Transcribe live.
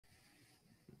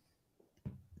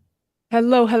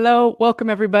Hello, hello. Welcome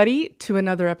everybody to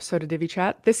another episode of Divi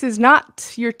Chat. This is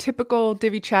not your typical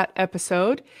Divi Chat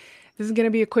episode. This is going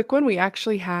to be a quick one. We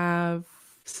actually have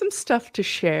some stuff to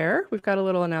share. We've got a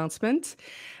little announcement.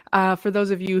 For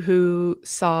those of you who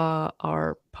saw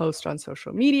our post on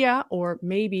social media, or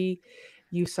maybe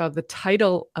you saw the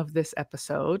title of this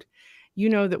episode, you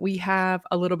know that we have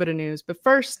a little bit of news. But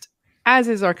first, as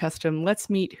is our custom, let's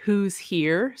meet who's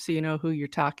here so you know who you're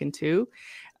talking to.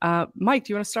 Mike,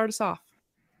 do you want to start us off?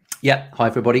 Yeah. Hi,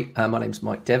 everybody. My name's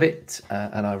Mike Devitt,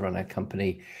 and I run a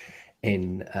company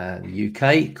in the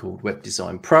UK called Web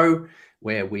Design Pro,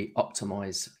 where we build and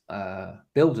optimize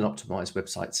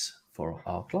websites for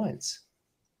our clients.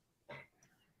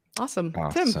 Awesome.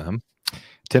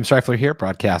 Tim Streifler here,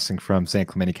 broadcasting from San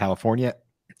Clemente, California.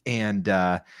 And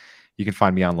you can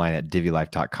find me online at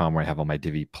divilife.com, where I have all my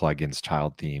Divi plugins,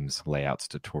 child themes, layouts,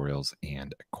 tutorials,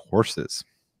 and courses.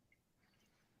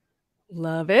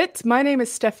 Love it. My name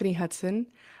is Stephanie Hudson.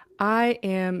 I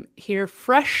am here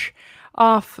fresh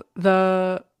off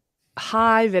the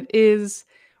high that is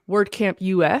WordCamp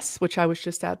US, which I was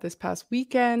just at this past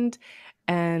weekend,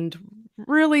 and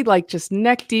really just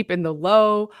neck deep in the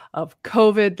low of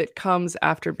COVID that comes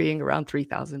after being around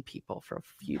 3,000 people for a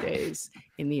few days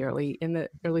in the early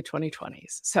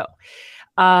 2020s. So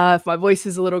if my voice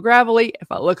is a little gravelly,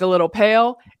 if I look a little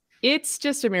pale, it's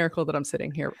just a miracle that I'm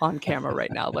sitting here on camera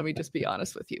right now. Let me just be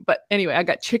honest with you. But anyway, I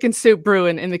got chicken soup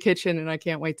brewing in the kitchen, and I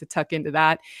can't wait to tuck into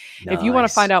that. Nice. If you want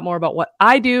to find out more about what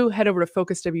I do, head over to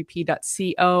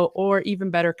focuswp.co, or even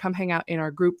better, come hang out in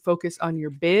our group Focus on Your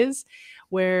Biz,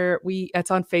 where it's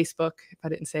on Facebook, if I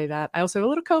didn't say that. I also have a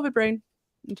little COVID brain.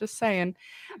 I'm just saying.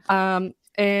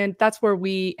 And that's where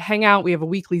we hang out. We have a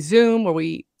weekly Zoom where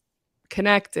we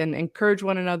connect and encourage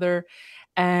one another,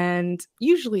 and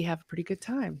usually have a pretty good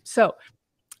time. So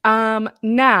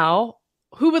now,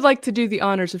 who would like to do the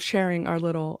honors of sharing our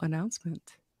little announcement?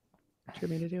 Do you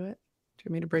want me to do it? Do you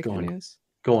want me to break the news?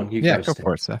 Go on, you go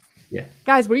for it, Steph. Yeah.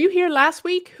 Guys, were you here last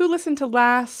week? Who listened to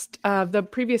the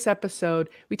previous episode?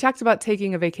 We talked about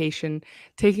taking a vacation,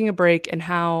 taking a break, and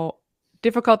how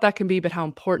difficult that can be, but how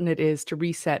important it is to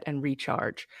reset and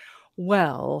recharge.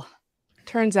 Well,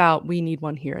 turns out we need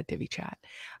one here at Divi Chat.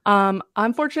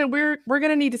 Unfortunately, we're going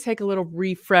to need to take a little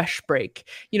refresh break.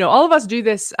 You know, all of us do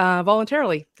this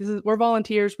voluntarily. We're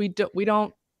volunteers. We're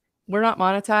not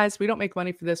monetized. We don't make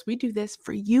money for this. We do this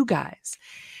for you guys.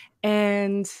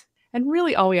 And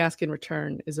really all we ask in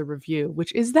return is a review,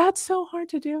 which is that so hard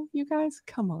to do, you guys?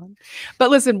 Come on.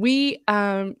 But listen, we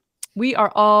are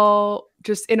all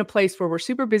just in a place where we're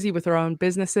super busy with our own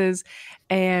businesses,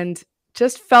 and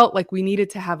just felt like we needed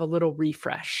to have a little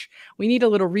refresh. We need a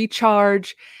little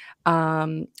recharge,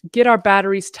 get our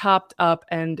batteries topped up,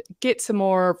 and get some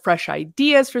more fresh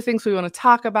ideas for things we want to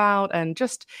talk about, and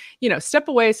just, step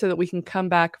away so that we can come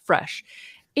back fresh.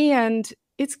 And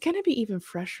it's going to be even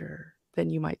fresher than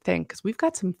you might think, because we've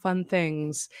got some fun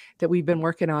things that we've been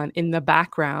working on in the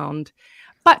background.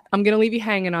 But I'm going to leave you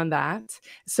hanging on that.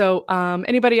 So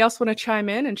anybody else want to chime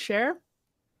in and share?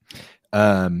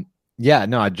 Yeah,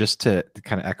 no, just to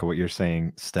kind of echo what you're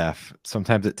saying, Steph,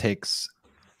 sometimes it takes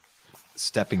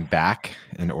stepping back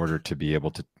in order to be able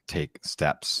to take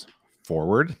steps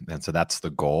forward. And so that's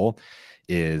the goal,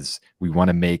 is we want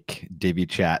to make Divi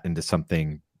Chat into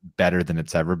something better than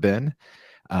it's ever been.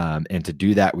 And to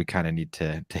do that, we kind of need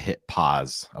to hit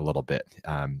pause a little bit,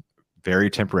 very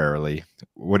temporarily.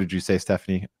 What did you say,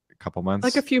 Stephanie? A couple months?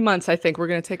 Like a few months, I think. We're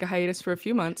going to take a hiatus for a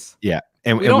few months. Yeah.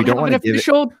 And we don't have an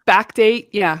official back date.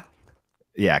 Yeah.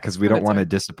 Yeah, because we don't want to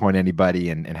disappoint anybody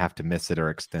and have to miss it or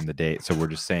extend the date. So we're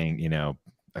just saying,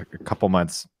 a couple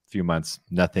months, few months,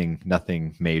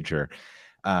 nothing major.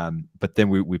 But then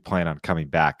we plan on coming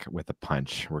back with a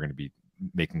punch. We're going to be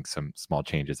making some small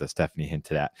changes, as Stephanie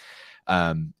hinted at.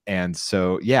 And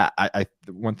so, yeah, I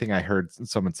one thing I heard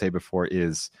someone say before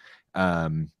is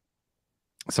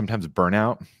sometimes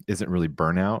burnout isn't really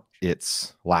burnout,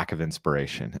 it's lack of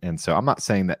inspiration. And so I'm not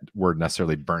saying that we're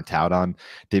necessarily burnt out on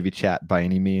Divi Chat by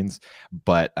any means,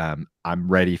 but I'm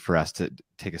ready for us to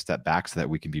take a step back so that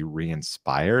we can be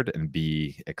re-inspired and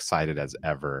be excited as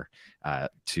ever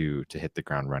to hit the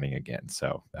ground running again.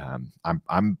 So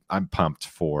I'm pumped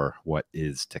for what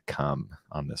is to come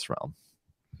on this realm.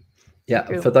 Yeah,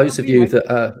 for those of you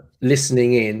that are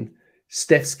listening in,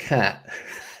 Steph's cat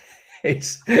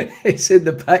it's in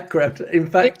the background. In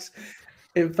fact,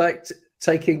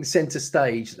 taking center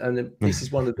stage, and this is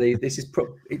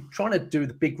trying to do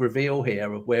the big reveal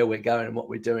here of where we're going and what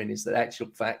we're doing. Is that actual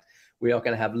fact we are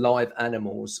going to have live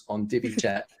animals on Divi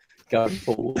Chat going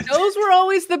forward. Those were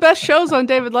always the best shows on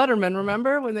David Letterman.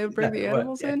 Remember when they would bring the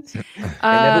animals in?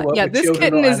 This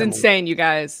kitten is insane, you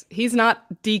guys. He's not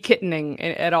de-kittening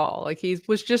at all. Like he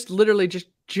was just literally just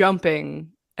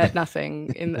jumping at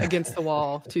nothing against the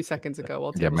wall 2 seconds ago.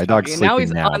 While Tim was my dog's talking.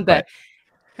 sleeping now. Now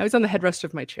he's on the headrest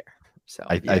of my chair. So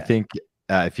I think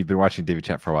if you've been watching Divi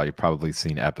Chat for a while, you've probably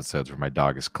seen episodes where my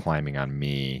dog is climbing on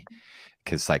me.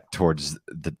 Because like towards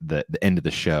the end of the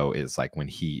show is like when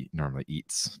he normally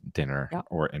eats dinner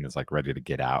and is like ready to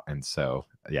get out. And so,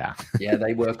 yeah,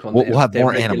 they work on. We'll have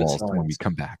more animals when we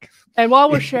come back. And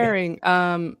while we're sharing,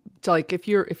 like if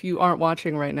you aren't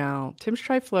watching right now, Tim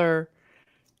Streifler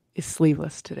is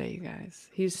sleeveless today, you guys.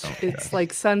 It's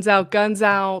like sun's out, guns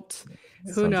out.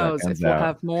 Who knows if we'll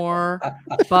have more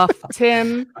buff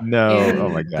Tim? Oh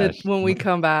my gosh! When we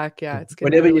come back, it's gonna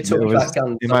whenever you talk about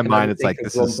guns, in my mind, it's like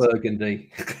this is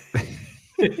Burgundy.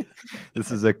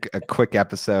 This is a quick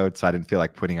episode, so I didn't feel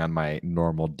like putting on my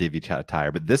normal Divi Chat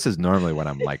attire. But this is normally what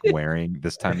I'm like wearing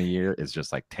this time of year is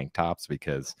just like tank tops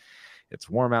because it's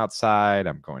warm outside.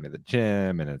 I'm going to the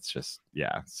gym, and it's just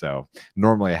So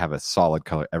normally I have a solid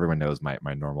color. Everyone knows my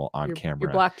normal on camera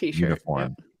your black t-shirt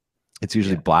uniform. It's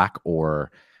usually black or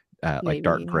like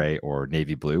dark gray or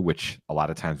navy blue, which a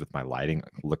lot of times with my lighting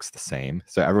looks the same.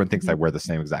 So everyone thinks I wear the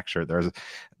same exact shirt.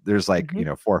 There's like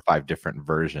 4 or 5 different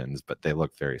versions, but they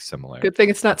look very similar. Good thing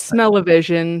it's not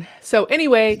smell-o-vision. So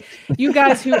anyway, you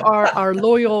guys who are our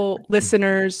loyal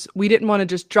listeners, we didn't want to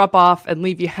just drop off and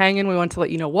leave you hanging. We wanted to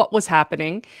let you know what was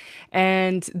happening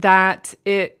and that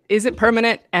it isn't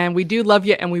permanent, and we do love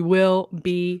you, and we will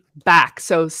be back.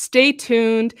 So stay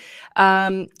tuned.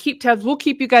 Keep tabs. We'll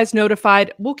keep you guys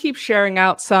notified. We'll keep sharing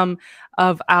out some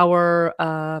of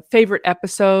our favorite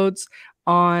episodes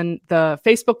on the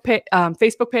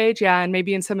Facebook page, and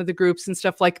maybe in some of the groups and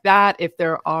stuff like that. If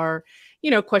there are,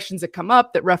 questions that come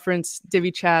up that reference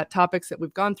Divi Chat topics that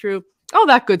we've gone through, all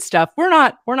that good stuff. We're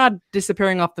not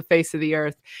disappearing off the face of the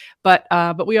earth, but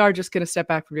we are just going to step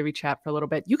back from Divi Chat for a little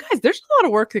bit. You guys, there's a lot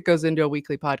of work that goes into a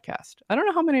weekly podcast. I don't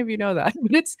know how many of you know that,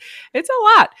 but it's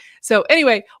a lot. So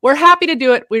anyway, we're happy to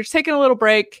do it. We're just taking a little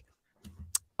break.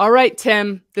 All right,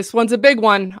 Tim, this one's a big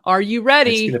one. Are you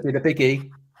ready? It's going to be the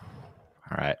biggie.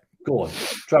 All right. Go on.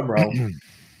 Drum roll.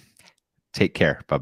 Take care. Bye.